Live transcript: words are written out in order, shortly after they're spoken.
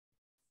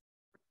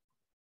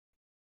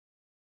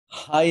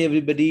Hi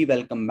everybody,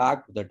 welcome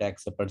back to the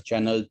TechSupper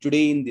channel.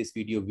 Today in this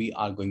video, we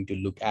are going to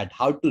look at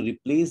how to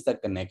replace the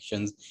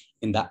connections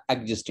in the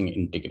existing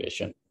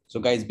integration.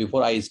 So guys,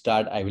 before I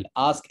start, I will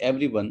ask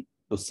everyone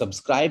to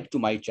subscribe to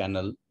my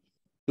channel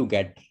to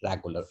get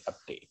regular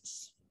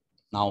updates.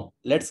 Now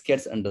let's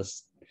get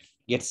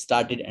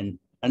started and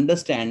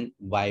understand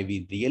why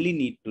we really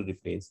need to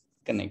replace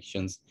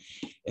connections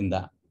in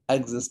the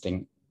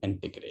existing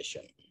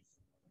integration.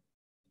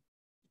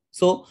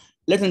 So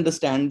let's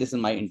understand this is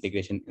my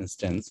integration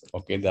instance.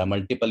 Okay, there are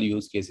multiple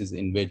use cases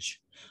in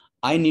which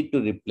I need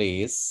to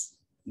replace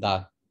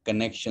the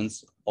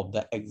connections of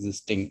the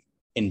existing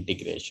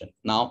integration.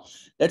 Now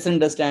let's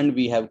understand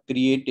we have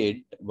created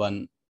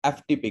one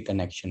FTP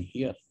connection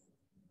here.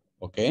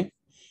 Okay,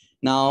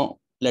 now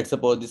let's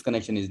suppose this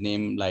connection is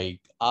named like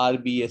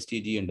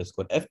rbstg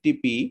underscore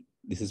FTP.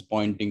 This is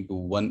pointing to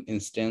one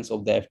instance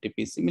of the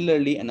FTP.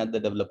 Similarly, another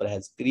developer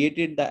has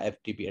created the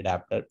FTP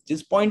adapter, which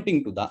is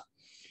pointing to the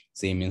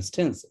same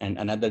instance, and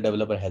another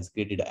developer has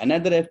created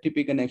another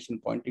FTP connection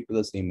pointing to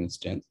the same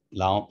instance.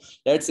 Now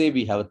let's say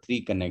we have a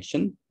three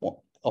connection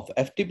of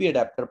FTP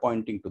adapter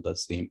pointing to the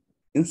same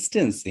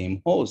instance,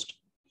 same host,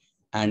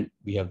 and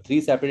we have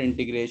three separate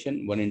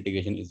integration. One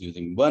integration is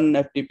using one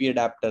FTP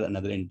adapter,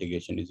 another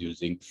integration is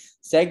using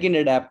second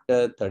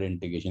adapter, third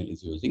integration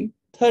is using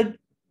third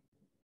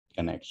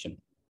connection.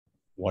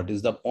 What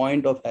is the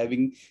point of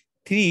having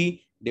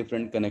three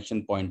different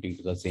connection pointing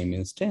to the same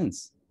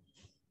instance?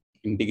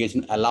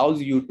 Integration allows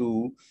you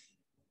to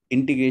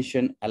utilize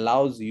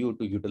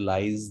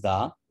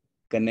the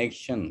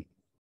connection.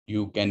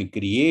 You can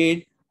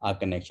create a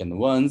connection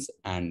once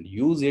and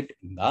use it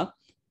in the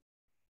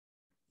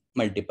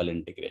multiple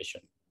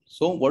integration.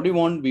 So what we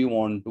want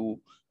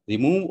to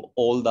remove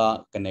all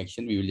the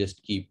connection. We will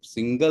just keep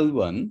single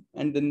one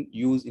and then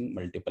use in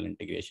multiple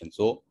integration.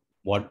 So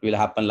what will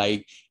happen,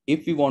 like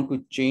if we want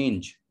to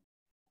change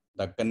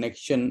the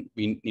connection,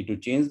 we need to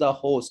change the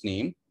host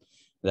name,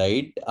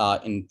 right?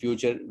 In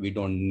future, we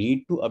don't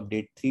need to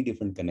update three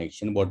different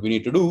connection. What we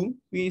need to do,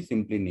 we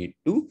simply need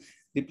to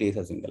replace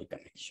a single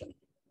connection.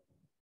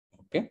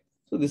 Okay,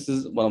 so this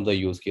is one of the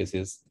use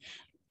cases.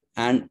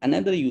 And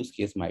another use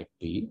case might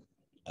be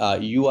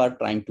you are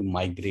trying to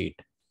migrate,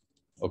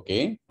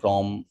 okay,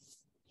 from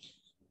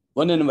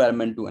one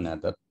environment to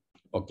another.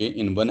 Okay,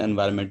 in one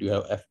environment, you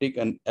have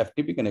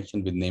FTP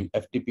connection with name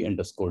FTP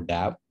underscore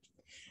dev.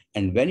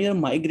 And when you're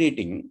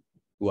migrating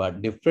to a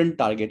different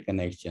target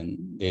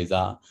connection, there's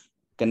a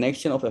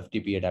connection of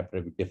FTP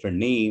adapter with different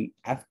name,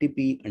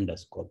 FTP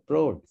underscore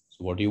prod.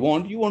 So what you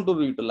want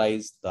to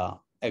utilize the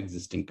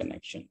existing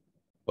connection.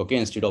 Okay,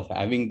 instead of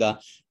having the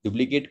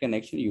duplicate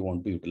connection, you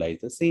want to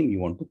utilize the same. You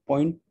want to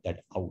point that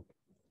out.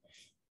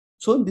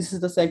 So this is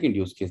the second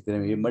use case. There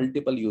may be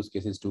multiple use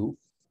cases to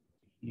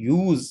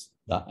use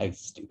the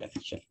existing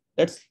connection.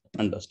 Let's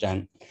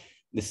understand.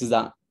 This is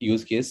a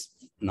use case.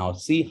 Now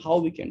see how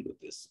we can do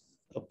this.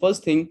 The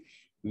first thing,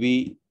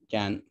 we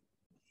can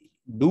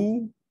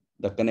do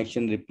the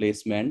connection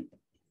replacement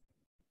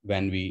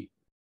when we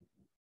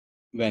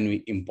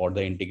import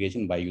the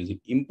integration by using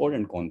import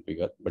and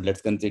configure. But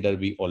let's consider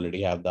we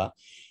already have the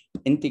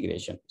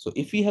integration. So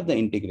if we have the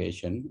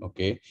integration,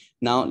 okay,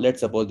 now let's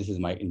suppose this is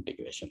my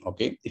integration.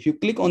 Okay, if you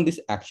click on this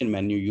action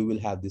menu, you will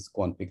have this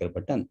configure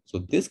button. So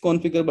this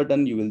configure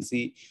button you will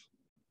see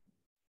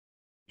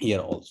here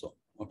also.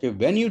 Okay,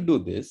 when you do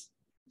this,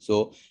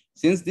 so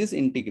since this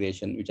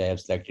integration which I have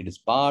selected is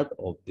part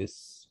of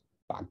this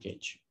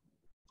package,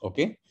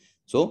 okay,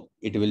 so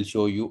it will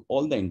show you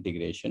all the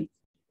integration.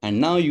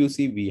 And now you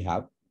see we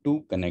have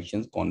two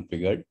connections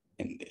configured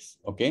in this.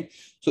 Okay,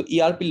 so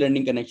ERP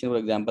learning connection, for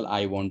example,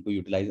 I want to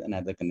utilize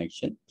another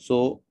connection.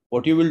 So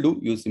what you will do,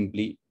 you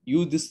simply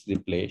use this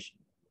replace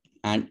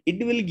and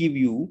it will give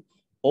you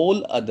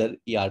all other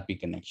ERP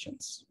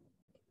connections.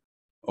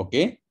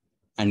 Okay,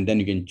 and then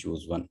you can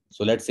choose one.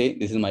 So let's say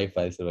this is my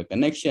file server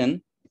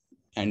connection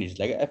and it's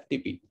like a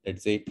FTP.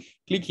 Let's say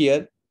click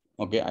here.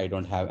 Okay, I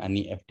don't have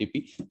any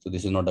FTP, so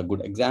this is not a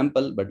good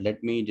example, but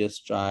let me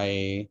just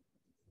try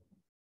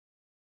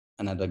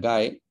another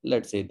guy.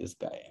 Let's say this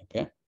guy.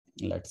 Okay,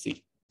 let's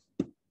see.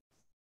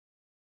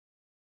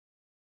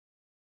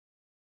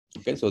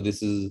 Okay, so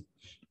this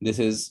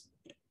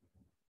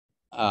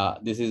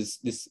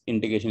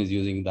integration is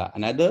using the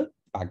another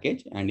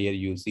package, and here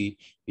you see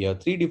we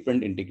have three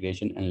different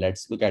integration. And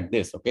let's look at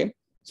this. Okay,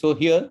 so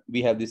here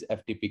we have this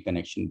FTP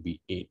connection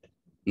V8.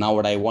 Now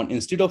what I want,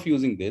 instead of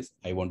using this,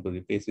 I want to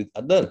replace with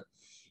other.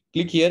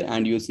 Click here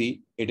and you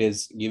see it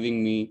is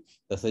giving me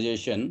the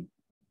suggestion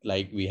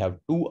like we have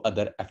two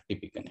other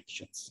FTP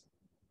connections.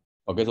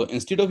 Okay, so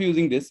instead of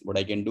using this, what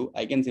I can do,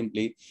 I can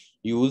simply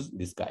use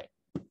this guy.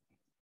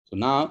 So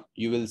now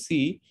you will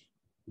see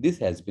this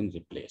has been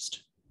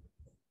replaced.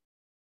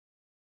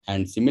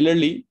 And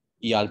similarly,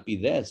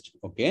 ERP REST.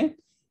 Okay,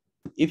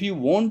 if you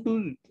want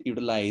to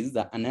utilize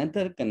the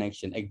another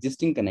connection,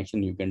 existing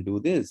connection, you can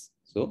do this.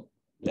 So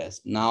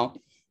REST. Now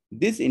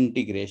this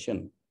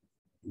integration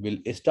will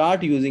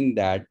start using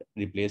that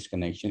replaced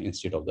connection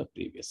instead of the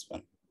previous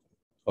one.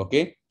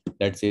 Okay,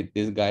 let's say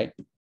this guy.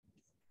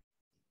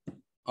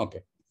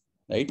 Okay,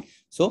 right?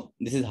 So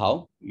this is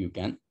how you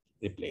can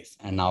replace,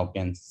 and now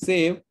can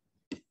save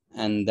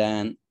and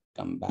then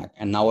come back.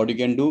 And now what you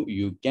can do,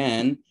 you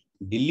can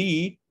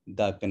delete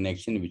the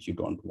connection which you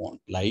don't want,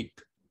 like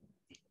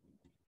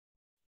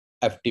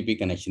FTP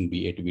connection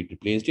B8, we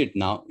replaced it.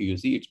 Now you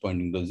see it's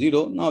pointing to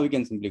 0. Now we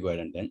can simply go ahead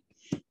and then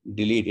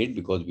delete it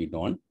because we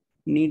don't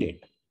need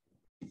it.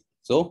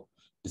 So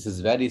this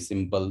is very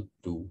simple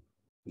to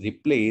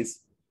replace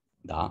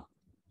the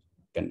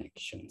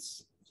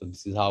connections. So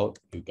this is how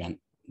you can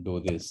do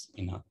this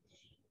in a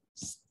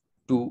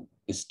 2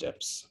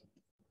 steps.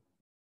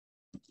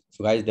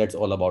 So guys, that's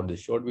all about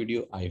this short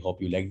video. I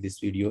hope you like this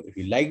video. If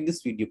you like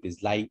this video,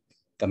 please like,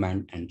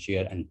 comment and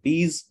share, and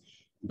please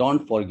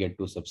don't forget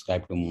to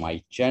subscribe to my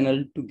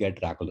channel to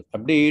get regular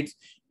updates.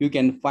 You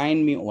can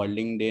find me on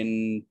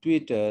LinkedIn,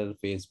 Twitter,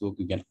 Facebook.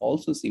 You can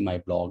also see my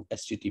blog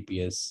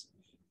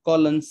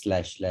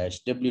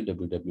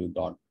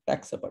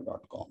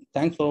https://www.techsupper.com.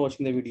 Thanks for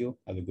watching the video.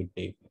 Have a good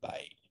day.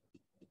 Bye.